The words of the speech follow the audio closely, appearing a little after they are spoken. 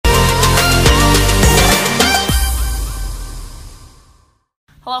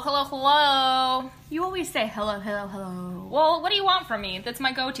Hello, hello, hello. You always say hello, hello, hello. Well, what do you want from me? That's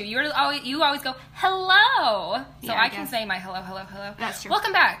my go-to. You always go, hello. So I can say my hello, hello, hello. That's true.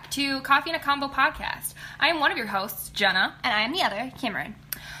 Welcome back to Coffee and a Combo podcast. I am one of your hosts, Jenna. And I am the other, Cameron.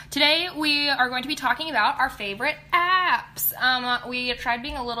 Today we are going to be talking about our favorite apps. We tried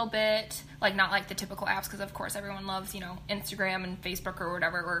being a little bit, not like the typical apps, because of course everyone loves, Instagram and Facebook or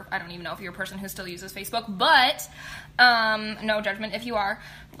whatever, or I don't even know if you're a person who still uses Facebook, but no judgment if you are.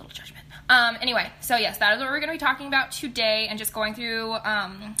 A little judgment. Anyway, so yes, that is what we're going to be talking about today, and just going through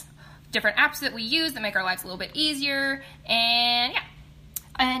different apps that we use that make our lives a little bit easier, and yeah.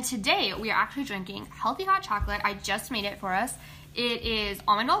 And today we are actually drinking healthy hot chocolate. I just made it for us. It is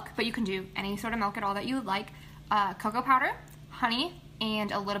almond milk, but you can do any sort of milk at all that you would like. Cocoa powder, honey,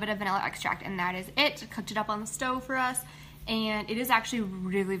 and a little bit of vanilla extract, and that is it. Cooked it up on the stove for us, and it is actually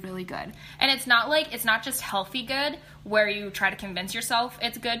really, really good. And it's not just healthy good, where you try to convince yourself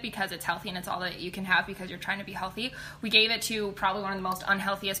it's good because it's healthy and it's all that you can have because you're trying to be healthy. We gave it to probably one of the most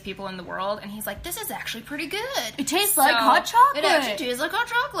unhealthiest people in the world, and he's like, this is actually pretty good. It tastes like hot chocolate. It actually tastes like hot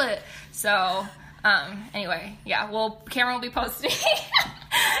chocolate. So... anyway, yeah, well, Cameron will be posting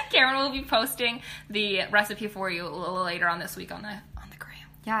the recipe for you a little later on this week on the gram.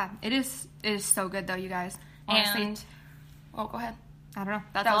 Yeah, it is so good though, you guys. Honestly. And, oh, go ahead. I don't know.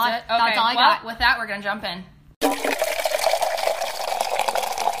 That's all I got. With that, we're going to jump in.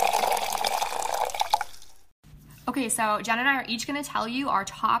 Okay, so Jen and I are each going to tell you our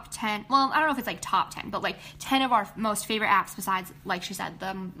top 10, well, I don't know if it's top 10, but 10 of our most favorite apps besides, like she said,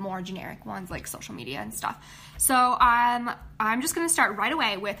 the more generic ones like social media and stuff. So I'm just going to start right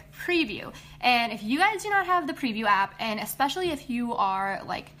away with Preview. And if you guys do not have the Preview app, and especially if you are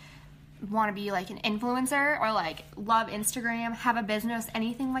want to be an influencer or love Instagram, have a business,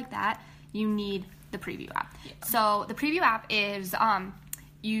 anything like that, you need the Preview app. Yeah. So the Preview app is...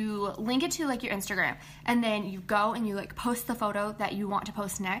 you link it to your Instagram, and then you go and you post the photo that you want to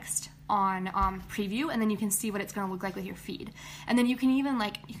post next on Preview, and then you can see what it's going to look like with your feed. And then you can even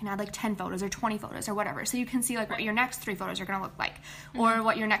you can add 10 photos or 20 photos or whatever, so you can see what your next 3 photos are going to look like, or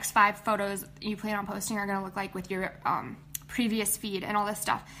what your next 5 photos you plan on posting are going to look like with your previous feed and all this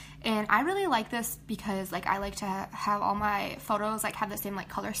stuff. And I really like this because I like to have all my photos have the same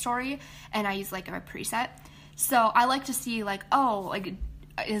color story, and I use a preset. So I like to see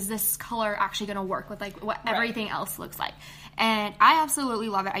is this color actually going to work with what everything else looks like? And I absolutely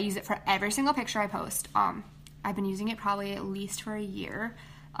love it. I use it for every single picture I post. I've been using it probably at least for a year.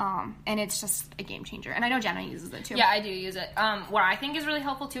 And it's just a game changer. And I know Jenna uses it too. Yeah, I do use it. What I think is really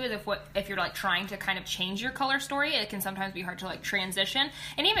helpful too is if you're trying to kind of change your color story, it can sometimes be hard to transition.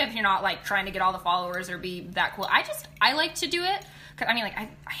 And even if you're not trying to get all the followers or be that cool, I like to do it. I mean, I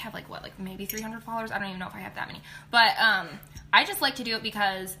have maybe 300 followers. I don't even know if I have that many. But I just like to do it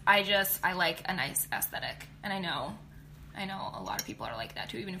because I like a nice aesthetic. And I know a lot of people are like that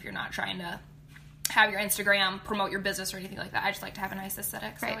too, even if you're not trying to have your Instagram promote your business or anything like that. I just like to have a nice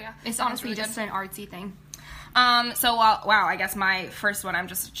aesthetic. Right. So yeah, it's honestly just an artsy thing. Wow, I guess my first one, I'm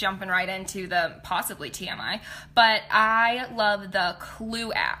just jumping right into the possibly TMI, but I love the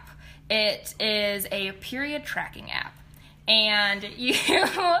Clue app. It is a period tracking app, and you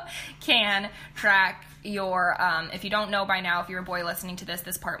can track your, if you don't know by now, if you're a boy listening to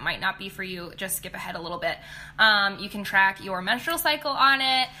this part might not be for you, just skip ahead a little bit. You can track your menstrual cycle on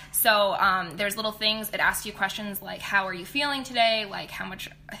it. So there's little things, it asks you questions like, how are you feeling today? How much,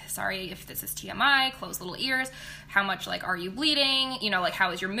 sorry if this is TMI, close little ears. How much, are you bleeding?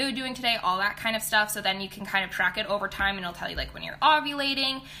 How is your mood doing today? All that kind of stuff. So then you can kind of track it over time, and it'll tell you, when you're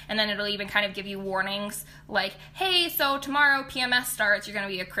ovulating, and then it'll even kind of give you warnings, hey, so tomorrow PMS starts, you're going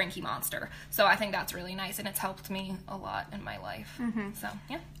to be a cranky monster. So I think that's really nice, and it's helped me a lot in my life. Mm-hmm. So,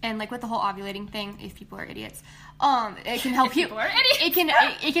 yeah. And, with the whole ovulating thing, if people are idiots, it can help you. People are idiots.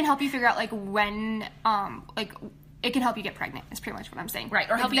 It can help you figure out, when, it can help you get pregnant, is pretty much what I'm saying. Right,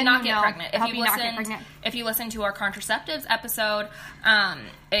 or help you not get pregnant. If you listen to our contraceptives episode,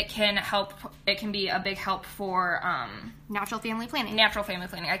 it can be a big help for natural family planning.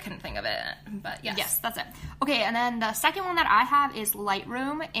 I couldn't think of it, but yes. Yes, that's it. Okay, and then the second one that I have is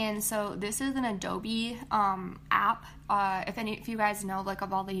Lightroom, and so this is an Adobe app. If you guys know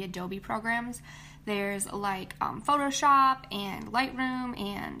of all the Adobe programs, there's Photoshop and Lightroom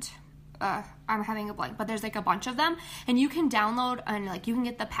and I'm having a blank, but there's a bunch of them, and you can download and you can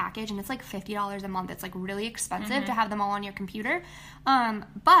get the package, and it's $50 a month. It's really expensive to have them all on your computer.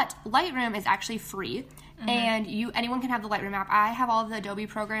 But Lightroom is actually free, and anyone can have the Lightroom app. I have all of the Adobe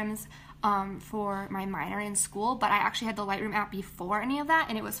programs for my minor in school, but I actually had the Lightroom app before any of that,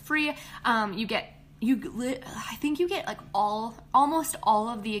 and it was free. You get I think you get like almost all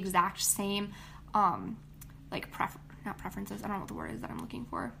of the exact same like not preferences, I don't know what the word is that I'm looking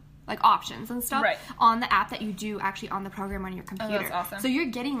for, like options and stuff on the app that you do actually on the program on your computer. Oh, that's awesome. So you're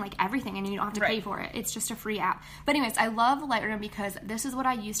getting like everything and you don't have to pay for it. It's just a free app. But anyways, I love Lightroom because this is what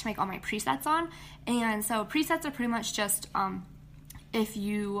I use to make all my presets on. And so presets are pretty much just if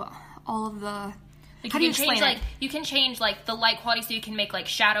you all of the like how do you explain it? You can change like the light quality, so you can make like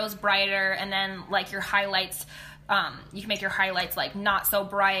shadows brighter, and then like your highlights. You can make your highlights like not so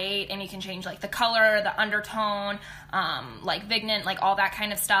bright, and you can change like the color, the undertone, like vignette, like all that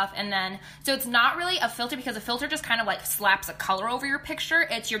kind of stuff. And then, so it's not really a filter, because a filter just kind of like slaps a color over your picture.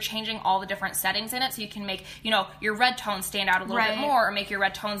 You're changing all the different settings in it, so you can make, your red tones stand out a little bit more, or make your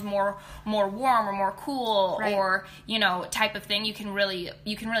red tones more warm or more cool, or, type of thing. You can really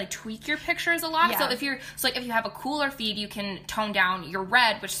tweak your pictures a lot. Yeah. So if you have a cooler feed, you can tone down your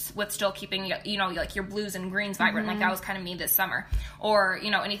red, with still keeping, like your blues and greens vibrant. Like that was kind of me this summer, or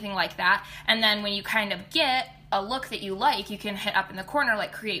anything like that. And then when you kind of get a look that you like, you can hit up in the corner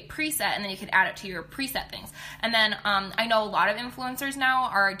like create preset, and then you can add it to your preset things. And then I know a lot of influencers now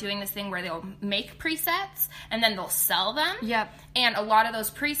are doing this thing where they'll make presets and then they'll sell them. Yep. And a lot of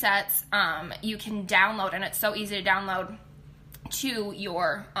those presets you can download, and it's so easy to download to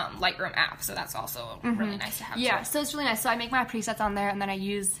your Lightroom app. So that's also really nice to have. Yeah, so it's really nice. So I make my presets on there, and then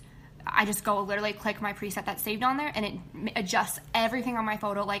I just go literally click my preset that's saved on there, and it adjusts everything on my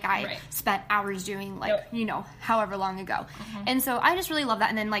photo like I spent hours doing, like, however long ago. And so I just really love that.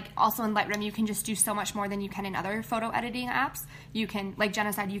 And then, like, also in Lightroom, you can just do so much more than you can in other photo editing apps. You can, like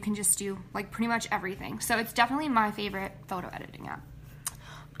Jenna said, you can just do, like, pretty much everything. So it's definitely my favorite photo editing app.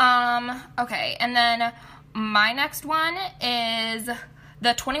 Okay, and then my next one is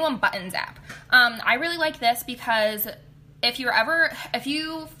the 21 Buttons app. I really like this because if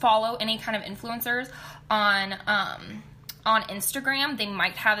you follow any kind of influencers on Instagram, they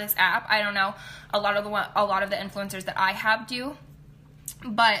might have this app. I don't know. A lot of the influencers that I have do.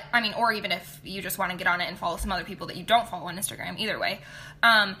 But, I mean, or even if you just want to get on it and follow some other people that you don't follow on Instagram, either way.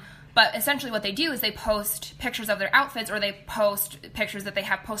 But essentially what they do is they post pictures of their outfits, or they post pictures that they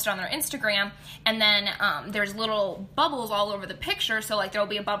have posted on their Instagram, and then there's little bubbles all over the picture. So like there'll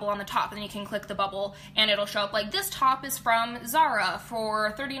be a bubble on the top, and then you can click the bubble and it'll show up like, this top is from Zara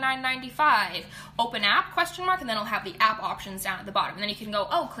for $39.95. Open app, ? And then it'll have the app options down at the bottom. And then you can go,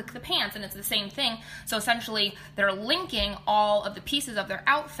 click the pants, and it's the same thing. So essentially they're linking all of the pieces of their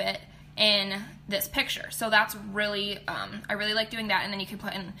outfit in this picture. So that's really, I really like doing that. And then you can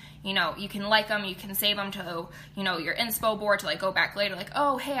put in, you can like them, you can save them to, your inspo board to like go back later, like,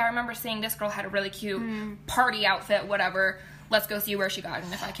 oh, hey, I remember seeing this girl had a really cute party outfit, whatever. Let's go see where she got it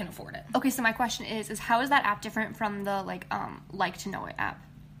and if I can afford it. Okay, so my question is how is that app different from the like to know it app?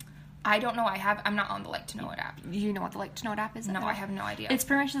 I don't know. I'm not on the Like to Know It app. Do you know what the Like to Know It app is? No, I have no idea. It's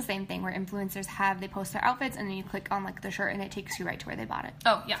pretty much the same thing where influencers they post their outfits, and then you click on like the shirt and it takes you right to where they bought it.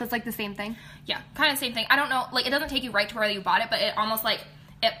 Oh, yeah. So it's like the same thing? Yeah, kind of the same thing. I don't know, like it doesn't take you right to where you bought it, but it almost like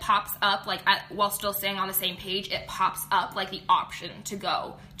it pops up like while still staying on the same page, it pops up like the option to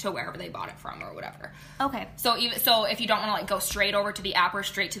go to wherever they bought it from or whatever. Okay. So if you don't want to like go straight over to the app or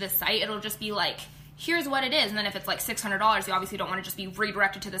straight to the site, it'll just be like, here's what it is. And then if it's like $600, you obviously don't want to just be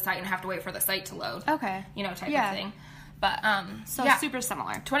redirected to the site and have to wait for the site to load. Okay. Type of thing. But, super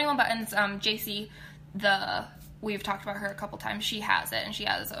similar. 21 Buttons, JC, we've talked about her a couple times. She has it, and she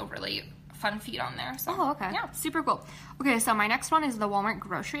has a really fun feed on there. So. Oh, okay. Yeah. Super cool. Okay, so my next one is the Walmart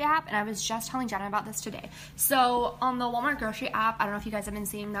grocery app, and I was just telling Jenna about this today. So on the Walmart grocery app, I don't know if you guys have been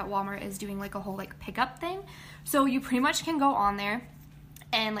seeing that Walmart is doing like a whole like pickup thing. So you pretty much can go on there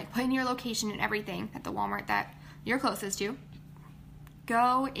and like put in your location and everything at the Walmart that you're closest to.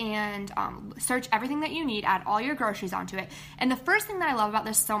 Go and search everything that you need, add all your groceries onto it. And the first thing that I love about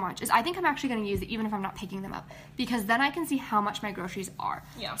this so much is I think I'm actually going to use it even if I'm not picking them up, because then I can see how much my groceries are.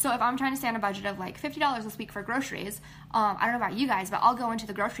 Yeah. So if I'm trying to stay on a budget of like $50 this week for groceries, I don't know about you guys, but I'll go into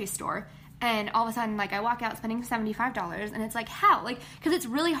the grocery store and all of a sudden, like, I walk out spending $75, and it's like, how? Like, because it's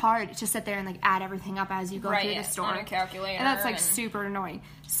really hard to sit there and, like, add everything up as you go through the store. On a calculator. And that's, like, super annoying.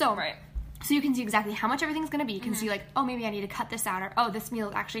 So, so you can see exactly how much everything's going to be. You can see, like, oh, maybe I need to cut this out, or, oh, this meal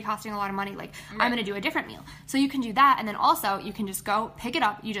is actually costing a lot of money. Like, I'm going to do a different meal. So you can do that, and then also, you can just go pick it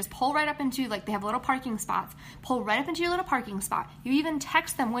up. You just pull right up into, like, they have little parking spots. Pull right up into your little parking spot. You even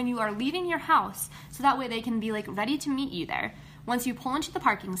text them when you are leaving your house, so that way they can be, like, ready to meet you there. Once you pull into the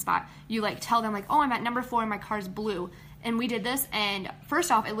parking spot, you like tell them like, oh, I'm at number 4 and my car's blue. And we did this, and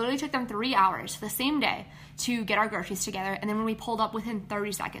first off, it literally took them 3 hours the same day to get our groceries together. And then when we pulled up within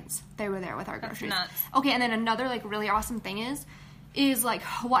 30 seconds, they were there with our groceries. Nuts. Okay, and then another like really awesome thing is is like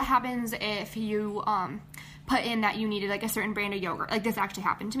what happens if you put in that you needed like a certain brand of yogurt. Like this actually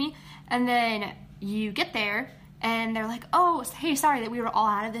happened to me. And then you get there and they're like, oh, hey, sorry that we were all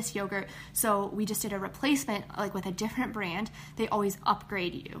out of this yogurt, so we just did a replacement like with a different brand. They always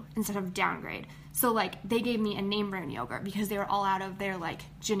upgrade you instead of downgrade. So like they gave me a name brand yogurt because they were all out of their like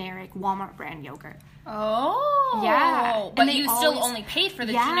generic Walmart brand yogurt. Oh. Yeah. But you still only paid for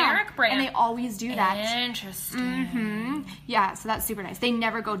the generic brand. And they always do that. Interesting. Mm-hmm. Yeah, so that's super nice. They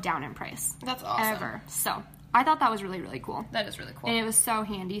never go down in price. That's awesome. Ever. So I thought that was really, really cool. That is really cool. And it was so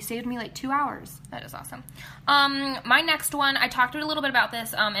handy. Saved me like 2 hours. That is awesome. My next one, I talked a little bit about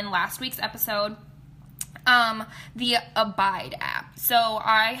this in last week's episode. The Abide app. So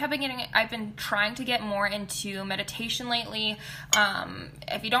I've been trying to get more into meditation lately.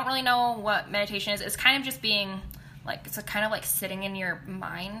 If you don't really know what meditation is, it's kind of just being like, it's kind of like sitting in your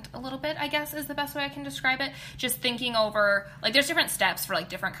mind a little bit, I guess is the best way I can describe it. Just thinking over, like there's different steps for like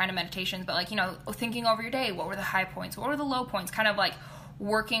different kind of meditations, but like, you know, thinking over your day, what were the high points, what were the low points, kind of like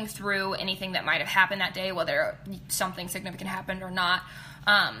working through anything that might have happened that day, whether something significant happened or not.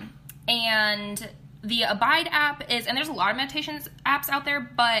 And the Abide app is, and there's a lot of meditations apps out there,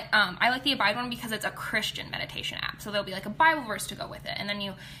 but I like the Abide one because it's a Christian meditation app. So there'll be like a Bible verse to go with it. And then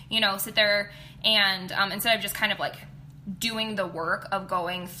you know, sit there and instead of just kind of like doing the work of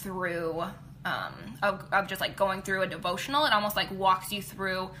going through, of just like going through a devotional, it almost like walks you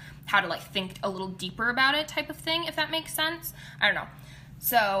through how to like think a little deeper about it type of thing, if that makes sense. I don't know.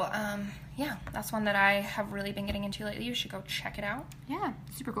 So, yeah, that's one that I have really been getting into lately. You should go check it out. Yeah,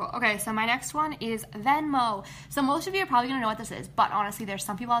 super cool. Okay, so my next one is Venmo. So most of you are probably going to know what this is, but honestly, there's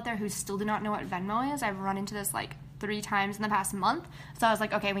some people out there who still do not know what Venmo is. I've run into this like 3 times in the past month. So I was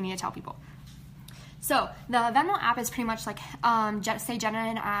like, okay, we need to tell people. So the Venmo app is pretty much like, say Jenna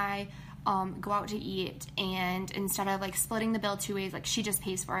and I go out to eat, and instead of like splitting the bill 2 ways, like she just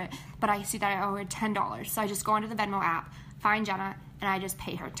pays for it, but I see that I owe her $10. So I just go onto the Venmo app, find Jenna, and I just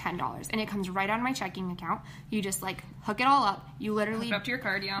pay her $10. And it comes right on my checking account. You just, like, hook it all up. You literally hook it up to your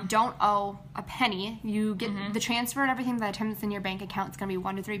card, yeah. Don't owe a penny. You get the transfer and everything. By the time it's in your bank account, it's going to be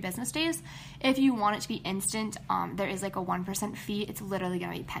 1 to 3 business days. If you want it to be instant, there is, like, a 1% fee. It's literally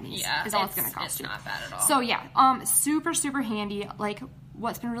going to be pennies. Yeah, is all it's going to cost you. It's not bad at all. So, yeah, super, super handy. Like,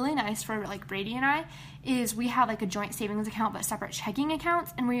 what's been really nice for, like, Brady and I is we have, like, a joint savings account but separate checking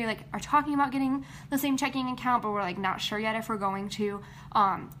accounts, and we, like, are talking about getting the same checking account, but we're, like, not sure yet if we're going to.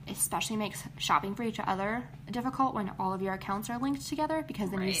 Especially makes shopping for each other difficult when all of your accounts are linked together, because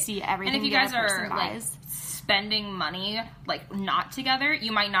then you see everything and if you guys are, like, spending money, like, not together,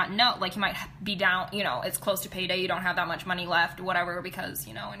 you might not know. Like, you might be down, you know, it's close to payday, you don't have that much money left, whatever, because,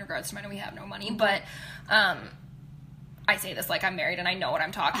 you know, in regards to money, we have no money, but, I say this like I'm married and I know what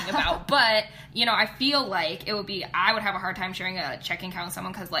I'm talking about, but, you know, I feel like I would have a hard time sharing a checking account with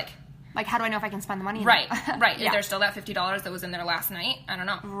someone because, like, how do I know if I can spend the money? Right. Yeah. Is there still that $50 that was in there last night? I don't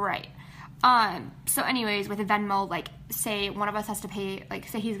know. Right. So anyways, with Venmo, like, say one of us has to pay, like,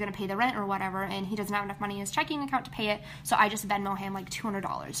 say he's going to pay the rent or whatever, and he doesn't have enough money in his checking account to pay it, so I just Venmo him, like,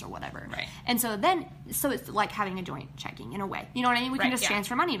 $200 or whatever. Right. And so it's like having a joint checking in a way. You know what I mean? We can just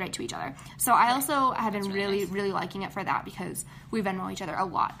transfer money right to each other. So I also have been really, really liking it for that, because we Venmo each other a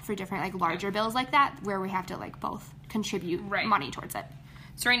lot for different, like, larger bills like that, where we have to, like, both contribute money towards it.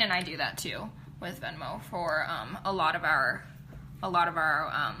 Serena and I do that, too, with Venmo for a lot of our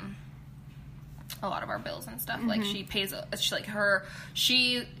bills and stuff. Like, she pays,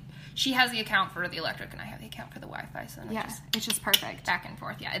 she has the account for the electric and I have the account for the Wi-Fi, so it's just perfect. Back and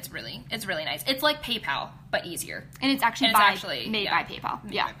forth. Yeah, it's really nice. It's like PayPal, but easier. And it's actually made by PayPal.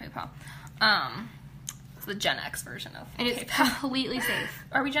 Made by PayPal. It's the Gen X version of And it's completely safe.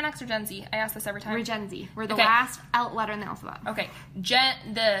 Are we Gen X or Gen Z? I ask this every time. We're Gen Z. We're the last letter in the alphabet. Okay.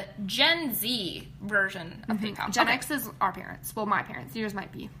 The Gen Z version of PayPal. Gen X is our parents. Well, my parents. Yours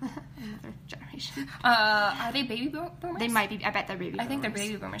might be another generation. Are they baby boomers? They might be. I bet they're baby boomers. I think they're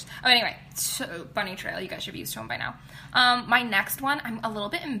baby boomers. Oh, anyway. So, bunny trail. You guys should be used to them by now. My next one, I'm a little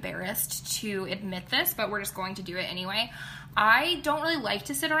bit embarrassed to admit this, but we're just going to do it anyway. I don't really like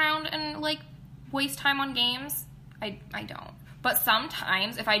to sit around and, like, waste time on games. I don't. But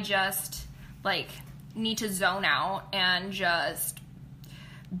sometimes if I just, like, need to zone out and just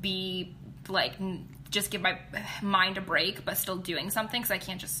be, like, just give my mind a break but still doing something, because I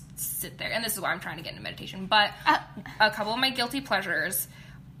can't just sit there. And this is why I'm trying to get into meditation. But a couple of my guilty pleasures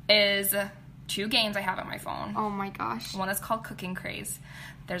is 2 games I have on my phone. Oh my gosh. One is called Cooking Craze.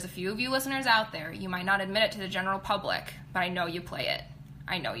 There's a few of you listeners out there. You might not admit it to the general public, but I know you play it.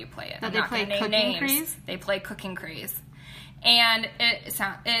 I know you play it. That they play Cooking Craze? They play Cooking Craze. And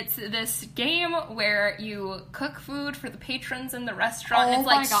it's this game where you cook food for the patrons in the restaurant. Oh, and it's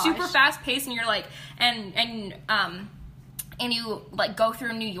like my gosh. super fast paced, and you're like, and you like go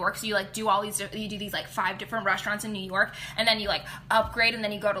through New York, so you like do all these, you do these like 5 different restaurants in New York, and then you like upgrade, and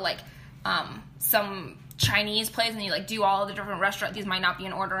then you go to like some Chinese place, and you like do all the different restaurants. These might not be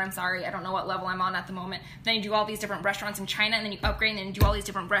in order, I'm sorry, I don't know what level I'm on at the moment. Then you do all these different restaurants in China, and then you upgrade, and then you do all these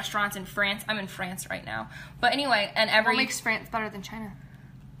different restaurants in France. I'm in France right now, but anyway, and What makes France better than China?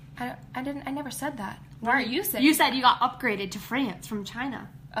 I never said that. Why are you saying? You said you got upgraded to France from China.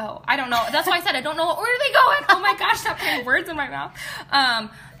 Oh, I don't know. That's why I said I don't know what order they go in. Oh my gosh, stop putting words in my mouth.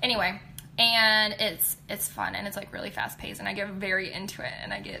 Anyway, and it's fun, and it's like really fast paced, and I get very into it,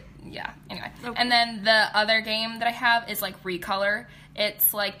 and I get, anyway. Okay. And then the other game that I have is like Recolor.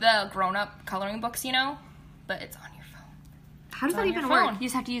 It's like the grown up coloring books, you know, but it's on your phone. How does that even work? You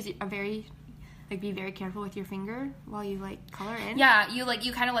just have to use be very careful with your finger while you like color in. Yeah,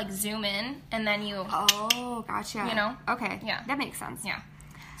 you kind of like zoom in, and then you. Oh, gotcha. You know. Okay. Yeah, that makes sense. Yeah,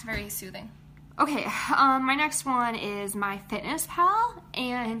 it's very soothing. Okay, my next one is MyFitnessPal,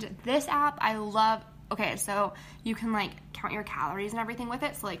 and this app I love. Okay, so you can like count your calories and everything with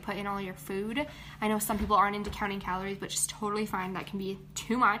it, so like put in all your food. I know some people aren't into counting calories, which is totally fine. That can be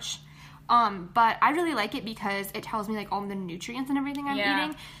too much. But I really like it because it tells me like all the nutrients and everything I'm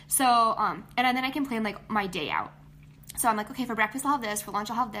eating. So, and then I can plan like my day out. So I'm like, okay, for breakfast I'll have this, for lunch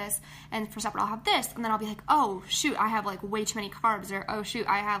I'll have this, and for supper I'll have this. And then I'll be like, oh, shoot, I have like way too many carbs, or oh, shoot,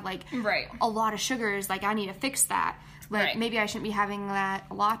 I have like a lot of sugars, like I need to fix that. Like maybe I shouldn't be having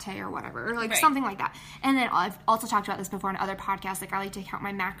that latte or whatever, or like something like that. And then I've also talked about this before in other podcasts, like I like to count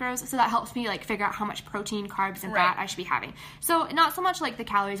my macros, so that helps me like figure out how much protein, carbs, and fat I should be having. So not so much like the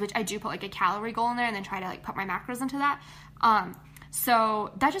calories, which I do put like a calorie goal in there and then try to like put my macros into that.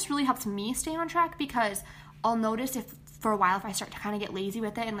 So that just really helps me stay on track, because I'll notice if for a while if I start to kind of get lazy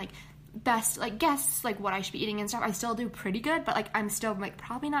with it and like guess like what I should be eating and stuff, I still do pretty good, but like I'm still like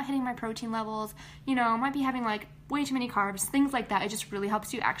probably not hitting my protein levels, you know, might be having like way too many carbs, things like that. It just really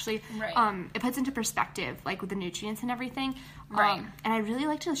helps you actually it puts into perspective like with the nutrients and everything. And I really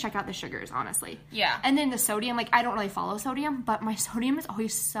like to check out the sugars, honestly. And then the sodium, like I don't really follow sodium, but my sodium is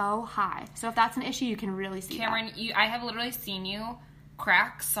always so high, so if that's an issue you can really see Cameron, I have literally seen you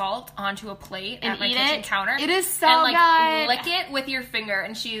crack salt onto a plate and at my kitchen counter. It is so and, like, good. Lick it with your finger,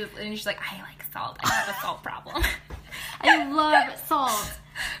 and she's like, I like salt. I have a salt problem. I love salt.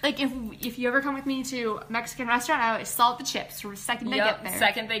 Like if you ever come with me to a Mexican restaurant, I always salt the chips from the second they get there.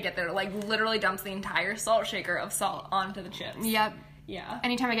 Second they get there, like literally dumps the entire salt shaker of salt onto the chips. Yep. Yeah.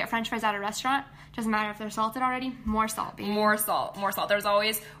 Anytime I get French fries at a restaurant, doesn't matter if they're salted already, more salt, baby. More salt. There's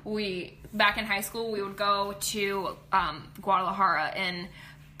always, back in high school, we would go to Guadalajara and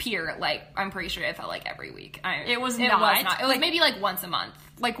Pier, like, I'm pretty sure it felt like every week. It was not. It was maybe like once a month.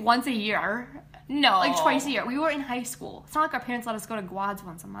 Like once a year? No. Like twice a year. We were in high school. It's not like our parents let us go to Guads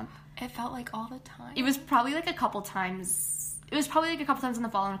once a month. It felt like all the time. It was probably like a couple times. It was probably like a couple times in the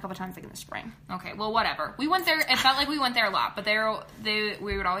fall and a couple times like in the spring. Okay, well, whatever. We went there. It felt like we went there a lot, but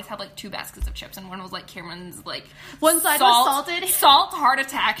we would always have like 2 baskets of chips, and one was like Cameron's like one side was salted heart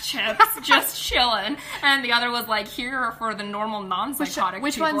attack chips, just chilling, and the other was like here are for the normal non-psychotic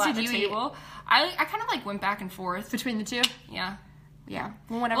which people ones at did the you table. I kind of like went back and forth between the two. Yeah. Yeah.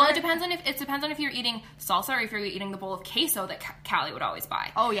 Well, it depends on if you're eating salsa or if you're eating the bowl of queso that Callie would always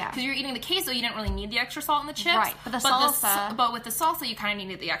buy. Oh yeah. Because you're eating the queso, you didn't really need the extra salt in the chips. Right. But but with the salsa, you kind of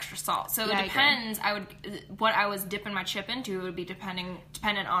needed the extra salt. So it depends. What I was dipping my chip into would be dependent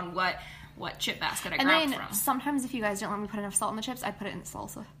on what chip basket I grabbed from. And then sometimes if you guys didn't let me put enough salt in the chips, I'd put it in the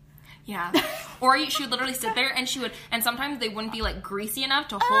salsa. Yeah. Or she would literally sit there and and sometimes they wouldn't be like greasy enough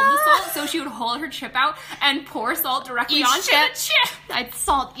to hold the salt, so she would hold her chip out and pour salt directly onto the chip. I'd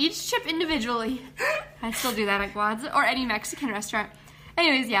salt each chip individually. I still do that at Guads or any Mexican restaurant.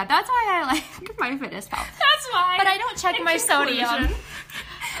 Anyways, yeah, that's why I like MyFitnessPal. That's why. But I don't check my sodium.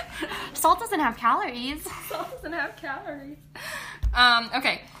 Salt doesn't have calories.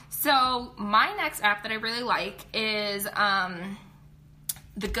 Okay, so my next app that I really like is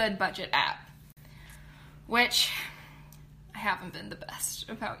the Good Budget app, which I haven't been the best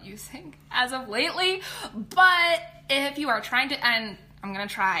about using as of lately, but if you are trying to, and I'm going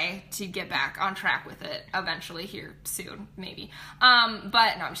to try to get back on track with it eventually here soon, maybe, but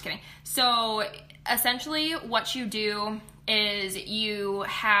no, I'm just kidding. So essentially what you do is you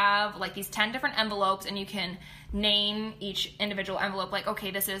have like these 10 different envelopes, and you can name each individual envelope, like,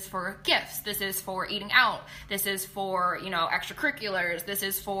 okay, this is for gifts, this is for eating out, this is for, you know, extracurriculars, this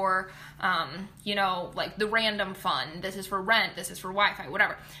is for, you know, like the random fund, this is for rent, this is for Wi-Fi,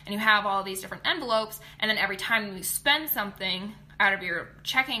 whatever. And you have all these different envelopes, and then every time you spend something out of your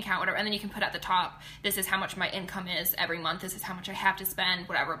checking account, whatever, and then you can put at the top, this is how much my income is every month, this is how much I have to spend,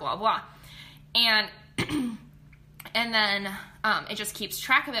 whatever, blah, blah. And and then it just keeps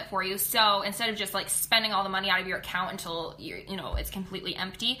track of it for you. So instead of just like spending all the money out of your account until you know it's completely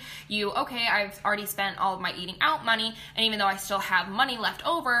empty, okay, I've already spent all of my eating out money, and even though I still have money left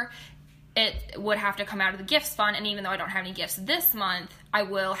over, it would have to come out of the gifts fund, and even though I don't have any gifts this month, I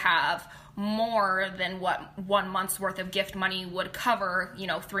will have more than what 1 month's worth of gift money would cover, you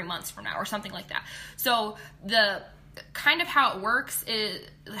know, 3 months from now or something like that. So the kind of how it works is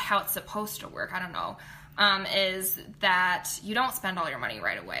how it's supposed to work. I don't know. Is that you don't spend all your money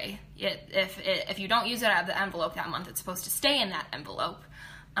right away. If you don't use it out of the envelope that month, it's supposed to stay in that envelope.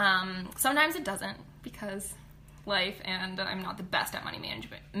 Sometimes it doesn't, because life, and I'm not the best at money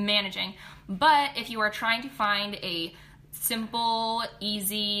managing. But if you are trying to find a simple,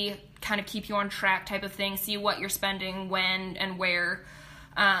 easy, kind of keep you on track type of thing, see what you're spending, when and where,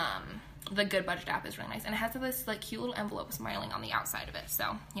 the Good Budget app is really nice. And it has this like cute little envelope smiling on the outside of it.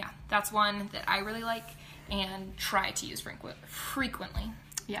 So yeah, that's one that I really like and try to use frequently.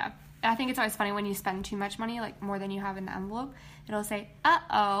 Yeah. I think it's always funny when you spend too much money, like more than you have in the envelope. It'll say,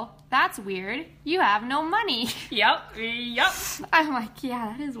 uh-oh, that's weird. You have no money. Yep. I'm like,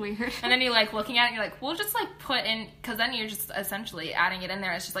 yeah, that is weird. And then you're like looking at it, and you're like, we'll just like put in, because then you're just essentially adding it in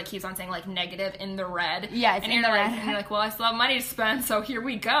there. It's just like keeps on saying like negative in the red. Yeah, it's in the red. And you're like, well, I still have money to spend, so here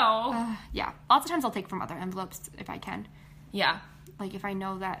we go. Yeah. Lots of times I'll take from other envelopes if I can. Yeah. Like if I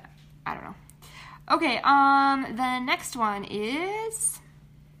know that, I don't know. Okay, the next one is...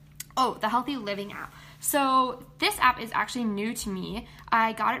 Oh, the Healthy Living app. So this app is actually new to me.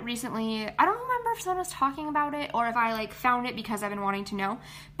 I got it recently. I don't remember if someone was talking about it or if I like found it because I've been wanting to know.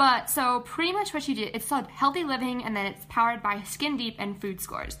 But so pretty much what you do, it's called Healthy Living, and then it's powered by Skin Deep and Food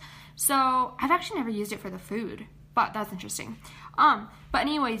Scores. So I've actually never used it for the food, but that's interesting. But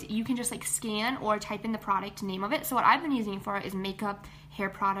anyways, you can just like scan or type in the product name of it. So what I've been using it for is makeup, hair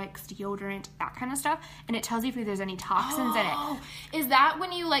products, deodorant, that kind of stuff, and it tells you if there's any toxins in it. Is that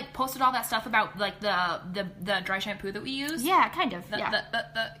when you like posted all that stuff about like the dry shampoo that we use? Yeah, kind of. Yeah.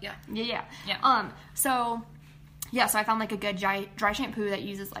 So I found like a good dry shampoo that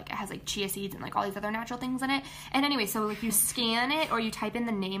uses like, it has like chia seeds and like all these other natural things in it. And anyway, so like you scan it or you type in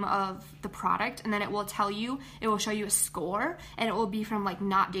the name of the product, and then it will show you a score, and it will be from like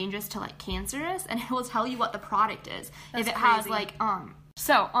not dangerous to like cancerous, and it will tell you what the product is. That's if it crazy. has like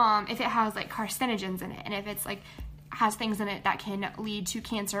if it has like carcinogens in it, and if it's like has things in it that can lead to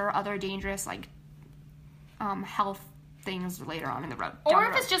cancer or other dangerous like health things later on in the road. Or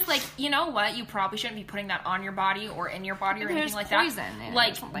if it's just like, you know what, you probably shouldn't be putting that on your body or in your body or anything like that.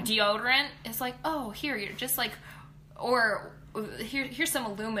 Like deodorant, it's like, oh, here, you're just like, or here's some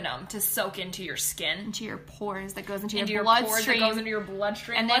aluminum to soak into your skin. Into your pores that goes into your bloodstream. That goes into your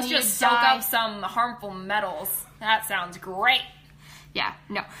bloodstream. And let's then just soak up some harmful metals. That sounds great. Yeah,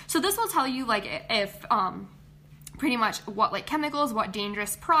 no. So this will tell you like if pretty much what like chemicals, what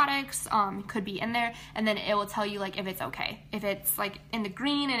dangerous products could be in there, and then it will tell you like if it's okay, if it's like in the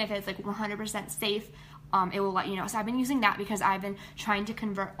green, and if it's like 100% safe, it will let you know. So I've been using that because I've been trying to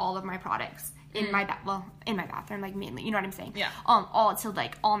convert all of my products in my bathroom, like mainly, you know what I'm saying? Yeah. All to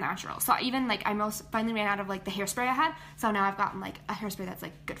like all natural. So even like I finally ran out of like the hairspray I had, so now I've gotten like a hairspray that's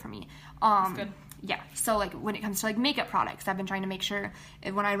like good for me. That's good. Yeah, so like when it comes to like makeup products, I've been trying to make sure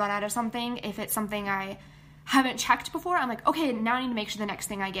when I run out of something, if it's something I haven't checked before, I'm like, okay, now I need to make sure the next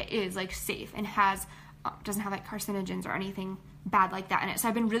thing I get is like safe and has doesn't have like carcinogens or anything bad like that in it. So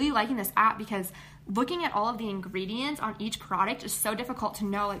I've been really liking this app because looking at all of the ingredients on each product is so difficult to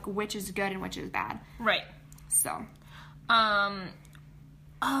know like which is good and which is bad. Right. So,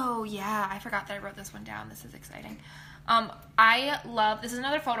 oh yeah, I forgot that I wrote this one down. This is exciting. This is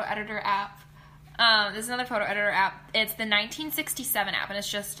another photo editor app. It's the 1967 app, and it's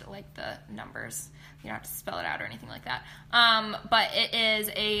just like the numbers. You don't have to spell it out or anything like that. But it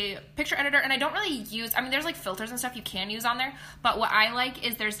is a picture editor, and I don't really use, there's like filters and stuff you can use on there, but what I like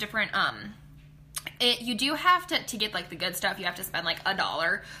is there's different, you do have to get like the good stuff, you have to spend like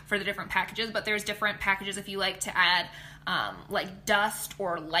 $1 for the different packages, but there's different packages if you like to add like dust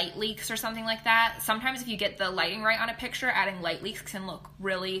or light leaks or something like that. Sometimes if you get the lighting right on a picture, adding light leaks can look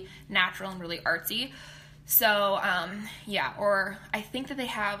really natural and really artsy. So, yeah, or I think that they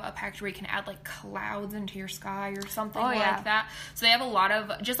have a package where you can add, like, clouds into your sky or something like that. So they have a lot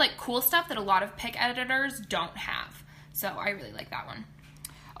of just, like, cool stuff that a lot of pic editors don't have. So I really like that one.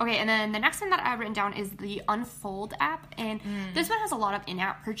 Okay, and then the next one that I've written down is the Unfold app, and this one has a lot of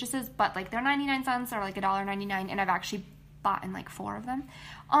in-app purchases, but, like, they're 99 cents or, like, $1.99, and I've actually bought in, like, 4 of them.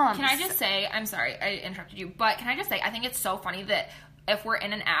 Can I just say, I'm sorry, I interrupted you, but can I just say, I think it's so funny that if we're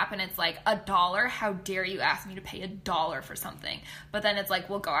in an app and it's like $1, how dare you ask me to pay $1 for something? But then it's like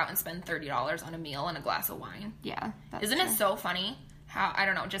we'll go out and spend $30 on a meal and a glass of wine. Yeah, isn't it so funny? How I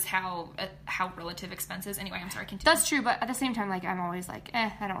don't know, just how relative expenses. Anyway, I'm sorry. Continue. That's true, but at the same time, like I'm always like,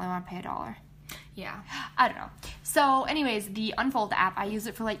 I don't really want to pay $1. Yeah, I don't know. So, anyways, the Unfold app, I use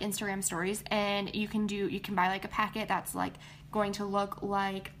it for like Instagram stories, and you can buy like a packet that's like going to look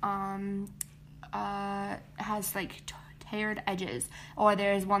like has like tiered edges, or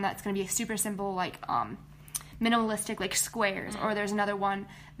there's one that's going to be super simple like minimalistic like squares, or there's another one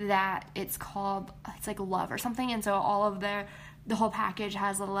that it's like love or something, and so all of the whole package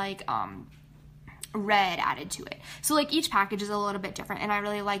has a like red added to it. So like each package is a little bit different, and I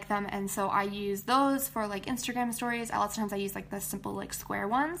really like them, and so I use those for like Instagram stories. A lot of times I use like the simple like square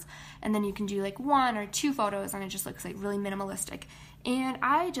ones, and then you can do like 1 or 2 photos, and it just looks like really minimalistic, and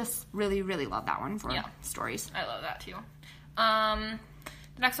I just really love that one for stories. I love that too. The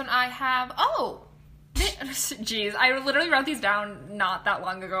next one I have, geez, I literally wrote these down not that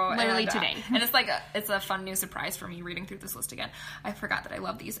long ago. Literally today. And it's like it's a fun new surprise for me reading through this list again. I forgot that I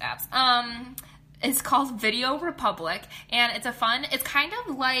love these apps. It's called Video Republic, and it's kind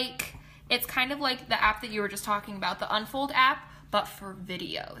of like the app that you were just talking about, the Unfold app, but for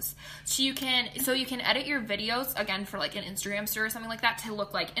videos. So you can edit your videos, again, for like an Instagram story or something like that, to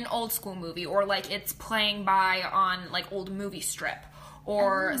look like an old school movie, or like it's playing by on like old movie strip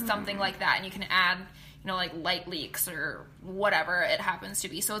or something like that, and you can add, you know, like light leaks or whatever it happens to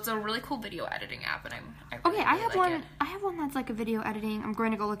be. So it's a really cool video editing app, and I have one that's like a video editing. I'm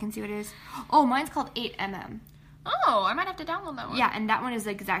going to go look and see what it is. Oh, mine's called 8mm. Oh, I might have to download that one. Yeah, and that one is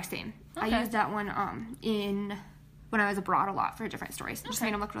the exact same. Okay. I used that one when I was abroad a lot for different stories. It just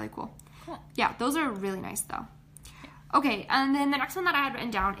made them look really cool. Cool. Yeah, those are really nice though. Okay, and then the next one that I had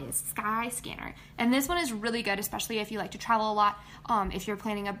written down is Skyscanner. And this one is really good, especially if you like to travel a lot. If you're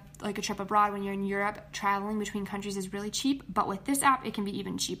planning a trip abroad when you're in Europe, traveling between countries is really cheap. But with this app, it can be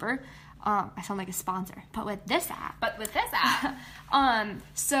even cheaper. I sound like a sponsor. But with this app.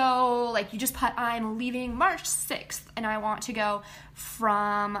 So like you just put, I'm leaving March 6th and I want to go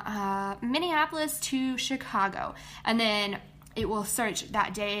from Minneapolis to Chicago. And then it will search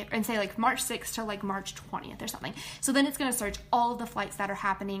that day and say like March 6th to like March 20th or something. So then it's going to search all of the flights that are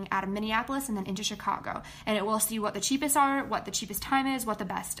happening out of Minneapolis and then into Chicago. And it will see what the cheapest are, what the cheapest time is, what the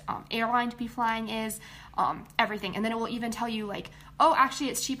best airline to be flying is, everything. And then it will even tell you like, oh, actually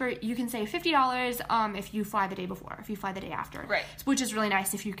it's cheaper. You can save $50 if you fly the day before, if you fly the day after. Right. Which is really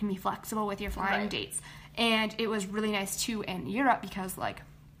nice if you can be flexible with your flying dates. And it was really nice too in Europe because like,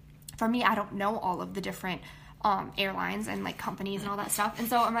 for me, I don't know all of the different airlines and like companies and all that stuff, and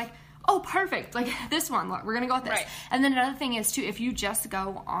so I'm like, oh, perfect, like this one, look, we're gonna go with this. Right. And then another thing is too, if you just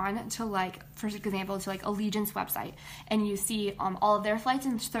go on to like, for example, to like Allegiant's website and you see all of their flights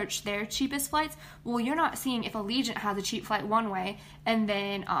and search their cheapest flights, well, you're not seeing if Allegiant has a cheap flight one way and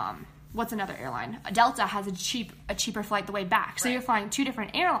then what's another airline, Delta has a cheaper flight the way back, so you're flying 2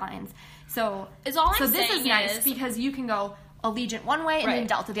 different airlines. So this is nice because you can go Allegiant one way and then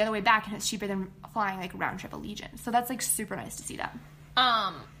Delta the other way back, and it's cheaper than flying like round trip Allegiant. So that's like super nice to see that.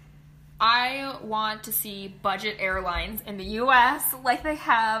 I want to see budget airlines in the US like they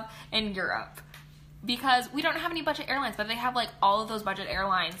have in Europe, because we don't have any budget airlines, but they have like all of those budget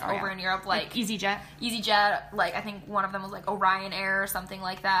airlines over in Europe, like EasyJet, like I think one of them was like Orion Air or something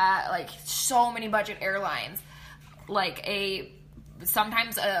like that. Like so many budget airlines. Like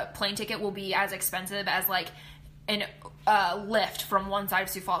sometimes a plane ticket will be as expensive as like an lift from one side of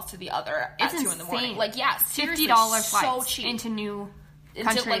Sioux Falls to the other at 2 in the morning. Like, yeah, seriously, $50 flights so cheap. into new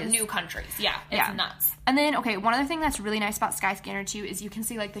countries. Yeah, it's nuts. And then, okay, one other thing that's really nice about Skyscanner too is you can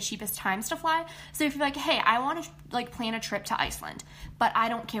see like the cheapest times to fly. So if you're like, hey, I want to like plan a trip to Iceland, but I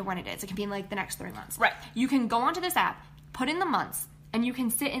don't care when it is. It can be in like the next 3 months. Right. You can go onto this app, put in the months, and you can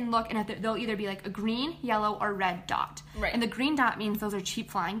sit and look, and they'll either be like a green, yellow, or red dot. Right. And the green dot means those are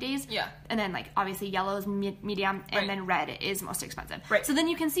cheap flying days. Yeah. And then, like, obviously yellow is medium, and Right. then red is most expensive. Right. So then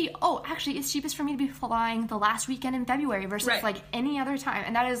you can see, oh, actually, it's cheapest for me to be flying the last weekend in February versus, Right. like, any other time.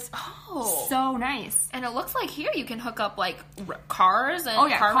 And that is so nice. And it looks like here you can hook up, like, cars and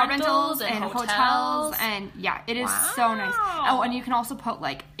car rentals and hotels. And, yeah, it is so nice. Oh, and you can also put,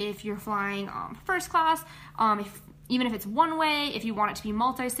 like, if you're flying first class, even if it's one way, if you want it to be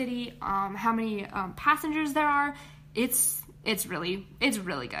multi-city, how many passengers there are, it's really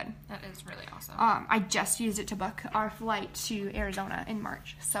good. That is really awesome. I just used it to book our flight to Arizona in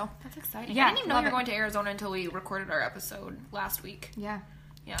March, so that's exciting. Yeah, I didn't even know you were going to Arizona until we recorded our episode last week. Yeah,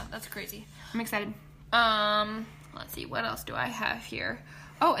 that's crazy. I'm excited. Let's see, what else do I have here?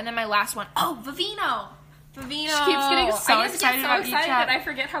 Oh, and then my last one. Oh, Vivino. She keeps getting so excited about each app. that I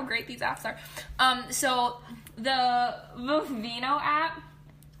forget how great these apps are. So the Vivino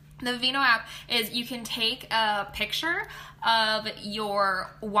app is you can take a picture of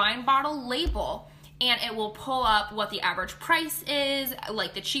your wine bottle label and it will pull up what the average price is,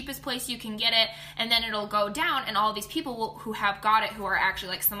 like the cheapest place you can get it, and then it'll go down and all these people who have got it, who are actually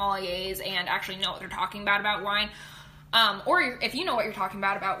like sommeliers and actually know what they're talking about wine, or if you know what you're talking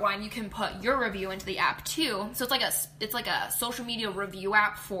about wine, you can put your review into the app too. So it's like a social media review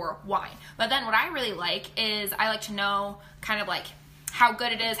app for wine. But then what I really like is I like to know kind of like how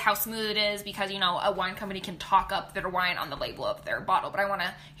good it is, how smooth it is, because, you know, a wine company can talk up their wine on the label of their bottle, but I want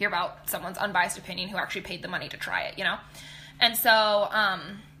to hear about someone's unbiased opinion who actually paid the money to try it, you know? And so,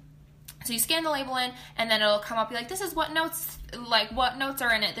 so you scan the label in, and then it'll come up, be like, this is what notes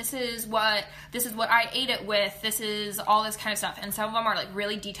are in it, this is what I ate it with, this is all this kind of stuff. And some of them are, like,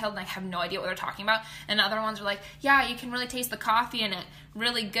 really detailed, and I have no idea what they're talking about, and other ones are like, yeah, you can really taste the coffee in it,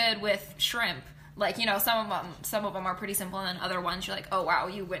 really good with shrimp. Like, you know, some of them are pretty simple, and then other ones you're like, oh wow,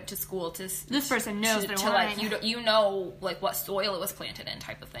 you went to school to this person knows their wine. Like you know like what soil it was planted in,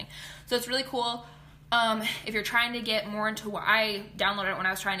 type of thing. So it's really cool. If you're trying to get more into what I downloaded it when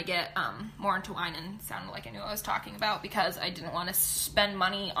I was trying to get more into wine, and sounded like I knew what I was talking about because I didn't want to spend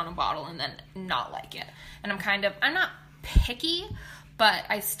money on a bottle and then not like it. And I'm not picky, but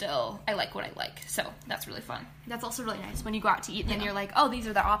I like what I like. So that's really fun. That's also really nice when you go out to eat and then you're like, oh, these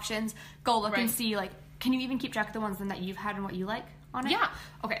are the options. Go look and see, like, can you even keep track of the ones then that you've had and what you like on it? Yeah.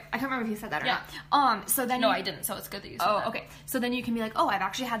 Okay. I can't remember if you said that or not. So then I didn't. So it's good that you said that. Okay. So then you can be like, oh, I've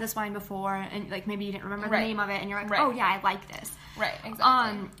actually had this wine before, and like maybe you didn't remember the name of it, and you're like, oh yeah, I like this. Right.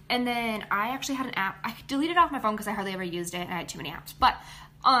 Exactly. And then I actually had an app. I deleted it off my phone because I hardly ever used it, and I had too many apps. But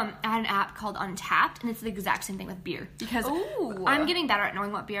I had an app called Untapped, and it's the exact same thing with beer. Because I'm getting better at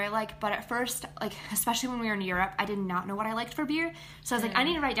knowing what beer I like, but at first, like, especially when we were in Europe, I did not know what I liked for beer. So I was like, I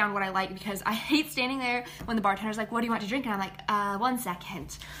need to write down what I like, because I hate standing there when the bartender's like, what do you want to drink? And I'm like, 1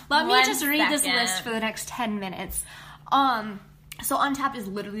 second. Let me just read this list for the next 10 minutes. So Untapped is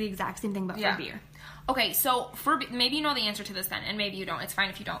literally the exact same thing, but for beer. Okay, so maybe you know the answer to this then, and maybe you don't. It's fine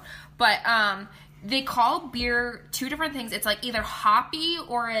if you don't. But, they call beer two different things. It's like either hoppy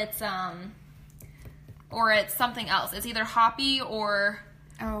or it's something else. It's either hoppy or,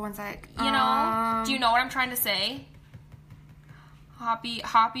 oh, 1 sec. You know, do you know what I'm trying to say? Hoppy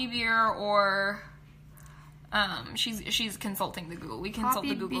beer, or she's consulting the Google. We consult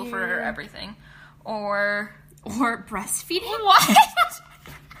the Google for everything. Or breastfeeding. What?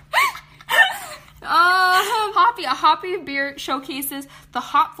 A hoppy beer showcases the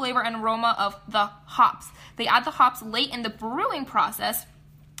hop flavor and aroma of the hops. They add the hops late in the brewing process,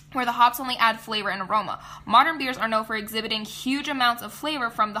 where the hops only add flavor and aroma. Modern beers are known for exhibiting huge amounts of flavor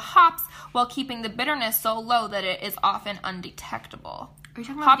from the hops while keeping the bitterness so low that it is often undetectable. Are you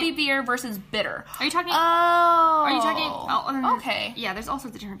talking about hoppy beer versus bitter? Are you talking? Oh. Are you talking? Okay. Yeah, there's all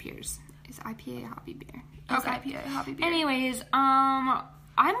sorts of different beers. It's IPA, hoppy beer. It's IPA, hoppy beer. Anyways,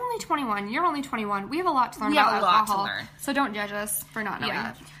 I'm only 21. You're only 21. We have a lot to learn about alcohol. We have a lot to learn. So don't judge us for not knowing.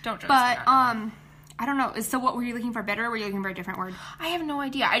 Yeah, don't judge us for not knowing. I don't know. So what were you looking for? Bitter, or were you looking for a different word? I have no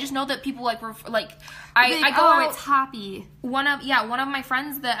idea. I just know that people I go it's hoppy. One of my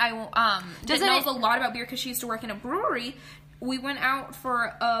friends that that knows a lot about beer because she used to work in a brewery. We went out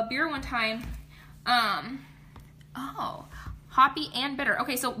for a beer one time. Hoppy and bitter.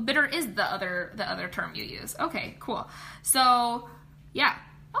 Okay, so bitter is the other term you use. Okay, cool. So, yeah.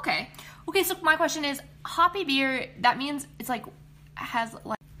 Okay. Okay, so my question is, hoppy beer, that means it's like, has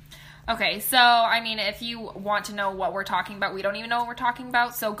like... Okay, so, I mean, if you want to know what we're talking about, we don't even know what we're talking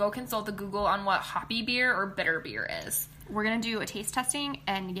about, so go consult the Google on what hoppy beer or bitter beer is. we're going to do a taste testing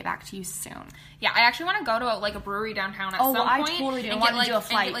and get back to you soon. Yeah, I actually want to go to a brewery downtown at some point. I totally do. I want to do a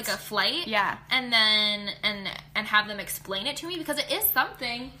flight. And get, a flight. Yeah. And then, and have them explain it to me, because it is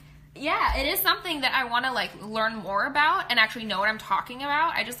something... Yeah, it is something that I want to, learn more about and actually know what I'm talking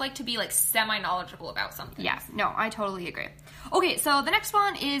about. I just like to be, semi-knowledgeable about something. Yeah, no, I totally agree. Okay, so the next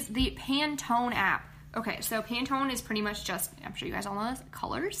one is the Pantone app. Okay, so Pantone is pretty much just, I'm sure you guys all know this,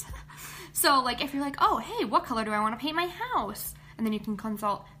 colors. So, if you're oh, hey, what color do I want to paint my house? And then you can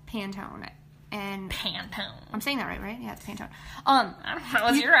consult Pantone. And Pantone. I'm saying that right? Yeah, it's Pantone. I don't know.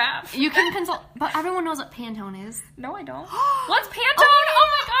 What's your app? You can consult, but everyone knows what Pantone is. No, I don't. What's Pantone? Oh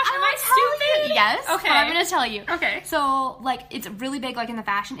my gosh, am I stupid? Yes. Okay. But I'm going to tell you. Okay. So, it's really big, in the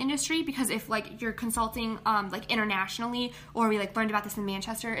fashion industry, because if, you're consulting, internationally, or we, learned about this in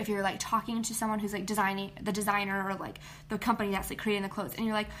Manchester, if you're, talking to someone who's, designing, the designer, or, the company that's, creating the clothes, and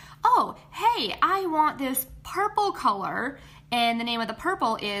you're oh, hey, I want this purple color, and the name of the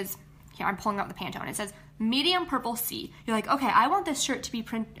purple is... Here, I'm pulling up the Pantone. It says medium purple C. You're okay, I want this shirt to be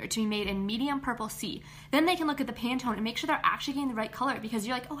made in medium purple C. Then they can look at the Pantone and make sure they're actually getting the right color, because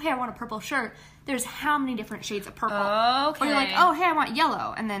you're oh, hey, I want a purple shirt. There's how many different shades of purple? Okay. Or you're oh, hey, I want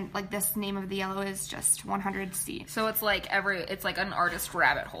yellow. And then this name of the yellow is just 100C. So it's it's an artist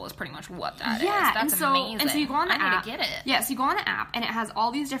rabbit hole is pretty much what that is. Yeah, That's amazing. And so you go on the app. I need to get it. Yeah, so you go on the app and it has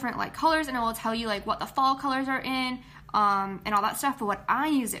all these different colors, and it will tell you what the fall colors are in, and all that stuff. But what I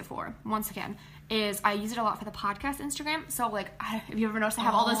use it for, once again, is I use it a lot for the podcast Instagram. So, have you ever noticed I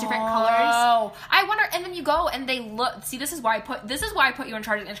have all those different colors? Oh, I wonder. And then you go and they look. See, this is why I put you in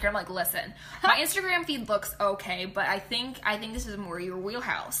charge of Instagram. Listen, my Instagram feed looks okay, but I think this is more your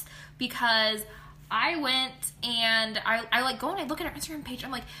wheelhouse, because I went and I go and I look at her Instagram page.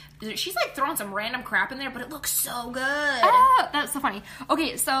 I'm she's throwing some random crap in there, but it looks so good. Oh, that's so funny.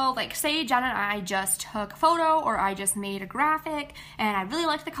 Okay, so say Jenna and I just took a photo, or I just made a graphic, and I really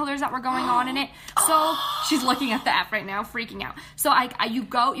liked the colors that were going on in it. So she's looking at the app right now, freaking out. So you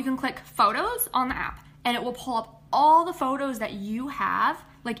can click photos on the app, and it will pull up all the photos that you have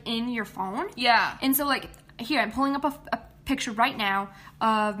in your phone. Yeah. And so here I'm pulling up a picture right now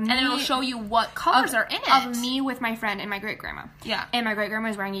of me. And it'll show you what colors are in it. Of me with my friend and my great-grandma. Yeah. And my great-grandma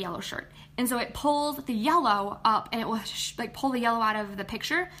is wearing a yellow shirt. And so it pulls the yellow up, and it will pull the yellow out of the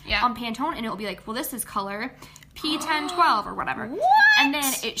picture on Pantone, and it will be well, this is color P1012 or whatever. What? And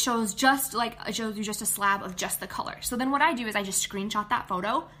then it shows it shows you just a slab of just the color. So then what I do is I just screenshot that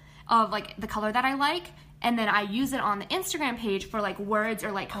photo of the color that I like, and then I use it on the Instagram page for words,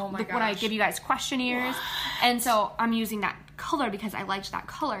 or when I give you guys questionnaires. What? And so I'm using that color because I liked that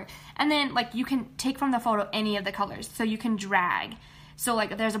color. And then you can take from the photo any of the colors, so you can drag. So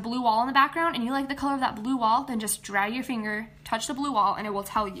there's a blue wall in the background, and you like the color of that blue wall, then just drag your finger, touch the blue wall, and it will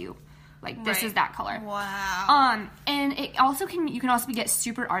tell you this is that color. Wow. And it also you can also get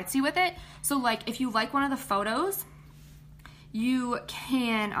super artsy with it. So if you like one of the photos, you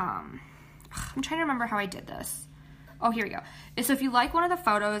can I'm trying to remember how I did this. Oh, here we go. So if you like one of the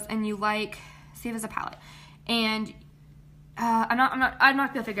photos, and you save as a palette, and I'm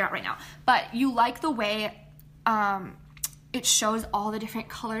not gonna figure it out right now, but you like the way it shows all the different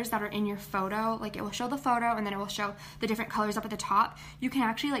colors that are in your photo. It will show the photo, and then it will show the different colors up at the top. You can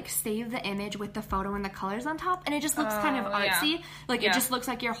actually save the image with the photo and the colors on top, and it just looks kind of artsy. Yeah. It just looks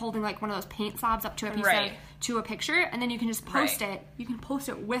like you're holding one of those paint slabs up to a piece to a picture, and then you can just post it. You can post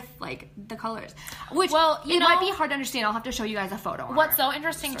it with the colors, which it might be hard to understand. I'll have to show you guys a photo. What's so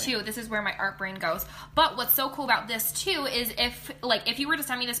interesting too, this is where my art brain goes, but what's so cool about this too is if you were to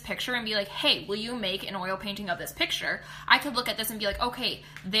send me this picture and be hey, will you make an oil painting of this picture, I could look at this and be okay,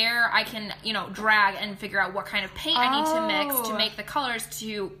 there I can drag and figure out what kind of paint I need to mix to make the colors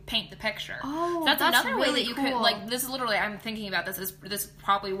to paint the picture. So that's another way that you cool. could this is literally, I'm thinking about this is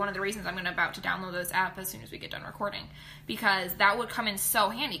probably one of the reasons I'm about to download this app as soon as we get done recording, because that would come in so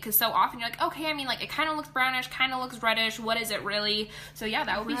handy, because so often you're okay, I mean it kind of looks brownish, kind of looks reddish, what is it really? So yeah,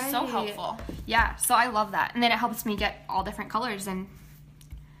 that would be so helpful. Yeah, so I love that. And then it helps me get all different colors, and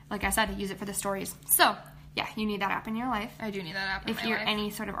like I said, I use it for the stories. So yeah, you need that app in your life. I do need that app in my life. If you're any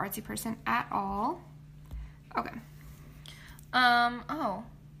sort of artsy person at all. Okay. Oh,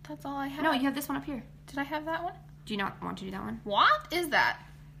 that's all I have. No, you have this one up here. Did I have that one? Do you not want to do that one? What is that?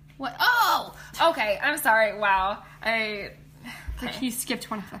 What? Oh! Okay, I'm sorry. Wow. You skipped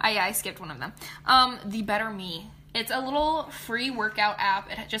one of them. Yeah, I skipped one of them. The Better Me. It's a little free workout app.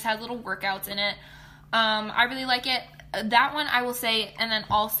 It just has little workouts in it. I really like it. That one I will say, and then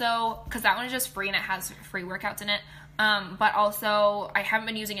also, because that one is just free and it has free workouts in it, But also I haven't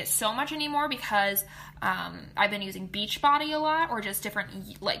been using it so much anymore because I've been using Beachbody a lot, or just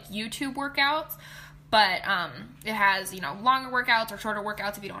different like YouTube workouts. But it has, you know, longer workouts or shorter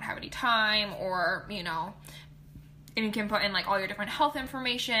workouts if you don't have any time, or, you know, and you can put in like all your different health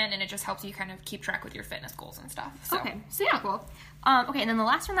information, and it just helps you kind of keep track with your fitness goals and stuff. So. Okay, super cool. Okay, and then the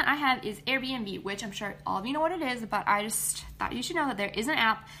last one that I have is Airbnb, which I'm sure all of you know what it is, but I just thought you should know that there is an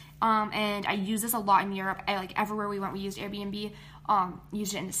app, and I use this a lot in Europe. Like everywhere we went, we used Airbnb.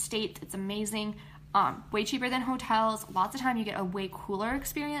 Used it in the States. It's amazing. Way cheaper than hotels. Lots of time you get a way cooler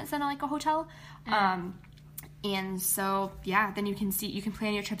experience than like a hotel. And so, yeah, then you can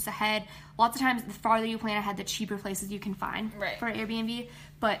plan your trips ahead. Lots of times, the farther you plan ahead, the cheaper places you can find for Airbnb.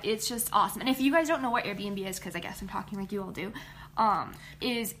 But it's just awesome. And if you guys don't know what Airbnb is, because I guess I'm talking like you all do,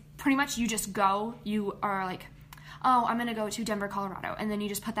 is pretty much you just go, you are like, oh, I'm going to go to Denver, Colorado. And then you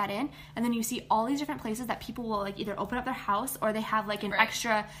just put that in. And then you see all these different places that people will like either open up their house, or they have like an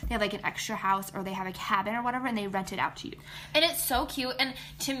extra house, or they have a cabin or whatever, and they rent it out to you. And it's so cute. And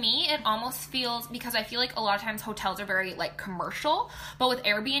to me, it almost feels, because I feel like a lot of times hotels are very like commercial, but with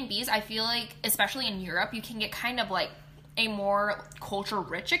Airbnbs, I feel like, especially in Europe, you can get kind of like a more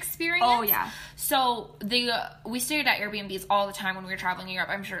culture-rich experience. Oh, yeah. So we stayed at Airbnbs all the time when we were traveling in Europe.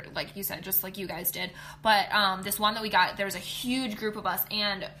 I'm sure, like you said, just like you guys did. But this one that we got, there was a huge group of us,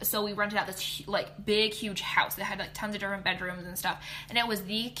 and so we rented out this like big, huge house that had like tons of different bedrooms and stuff. And it was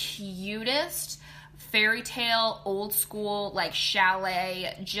the cutest fairy tale, old school, like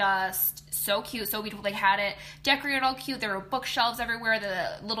chalet, just so cute, so beautiful. They had it decorated all cute. There were bookshelves everywhere,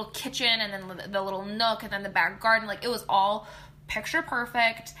 the little kitchen, and then the little nook, and then the back garden. Like, it was all picture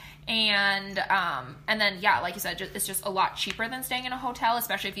perfect. And then, yeah, like you said, it's just a lot cheaper than staying in a hotel,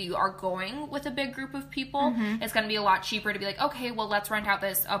 especially if you are going with a big group of people. It's going to be a lot cheaper to be like, okay, well, let's rent out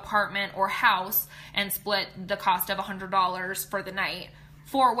this apartment or house and split the cost of $100 for the night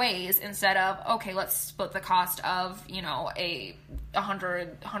 4 ways, instead of, okay, let's split the cost of, you know, a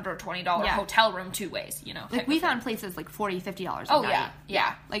 $120 hotel room 2 ways, you know. Like, we found places like $40, $50 a Oh, night.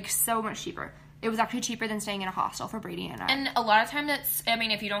 yeah. Like, so much cheaper. It was actually cheaper than staying in a hostel for Brady and I. And a lot of times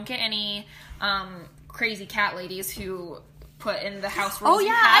if you don't get any crazy cat ladies who put in the house rules. Oh,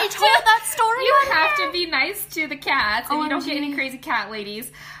 yeah, I told that story. You have to be nice to the cats. If you don't get any crazy cat ladies,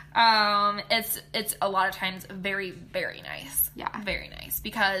 it's a lot of times very, very nice. Yeah. Very nice.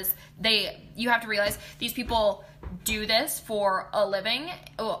 Because you have to realize these people do this for a living.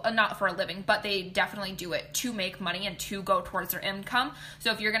 Well, not for a living, but they definitely do it to make money and to go towards their income.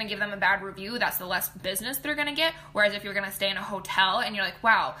 So if you're going to give them a bad review, that's the less business they're going to get. Whereas if you're going to stay in a hotel and you're like,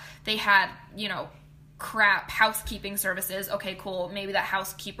 wow, they had, you know, crap housekeeping services, okay, cool, maybe that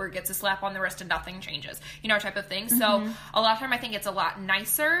housekeeper gets a slap on the wrist and nothing changes, you know, type of thing. So a lot of time I think it's a lot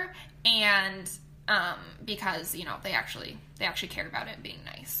nicer, and because, you know, they actually care about it being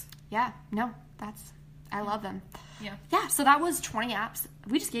nice. Yeah, no, I love them. Yeah, so that was 20 apps.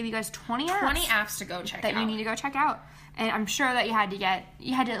 We just gave you guys 20 apps. 20 apps to go check out. That you need to go check out. And I'm sure that you had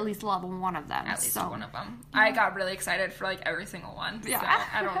to at least level one of them. At least one of them. Yeah. I got really excited for, like, every single one. Yeah. So,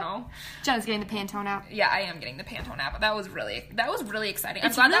 I don't know. Jenna's getting the Pantone app. Yeah, I am getting the Pantone app. That was really exciting.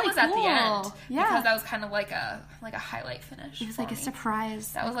 I'm glad really that was cool. At the end. Yeah. Because that was kind of like a highlight finish. It was like a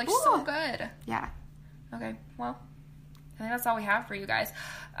surprise. That was, like, so good. Yeah. Okay, well, I think that's all we have for you guys.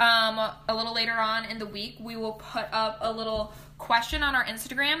 A little later on in the week, we will put up a little question on our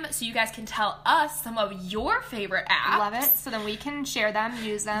Instagram so you guys can tell us some of your favorite apps. Love it. So then we can share them,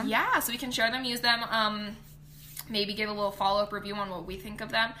 use them. Yeah, so we can share them, use them, maybe give a little follow-up review on what we think of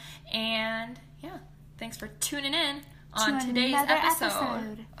them. And, yeah, thanks for tuning in on today's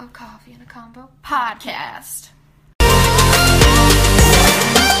episode of Coffee and a Combo Podcast.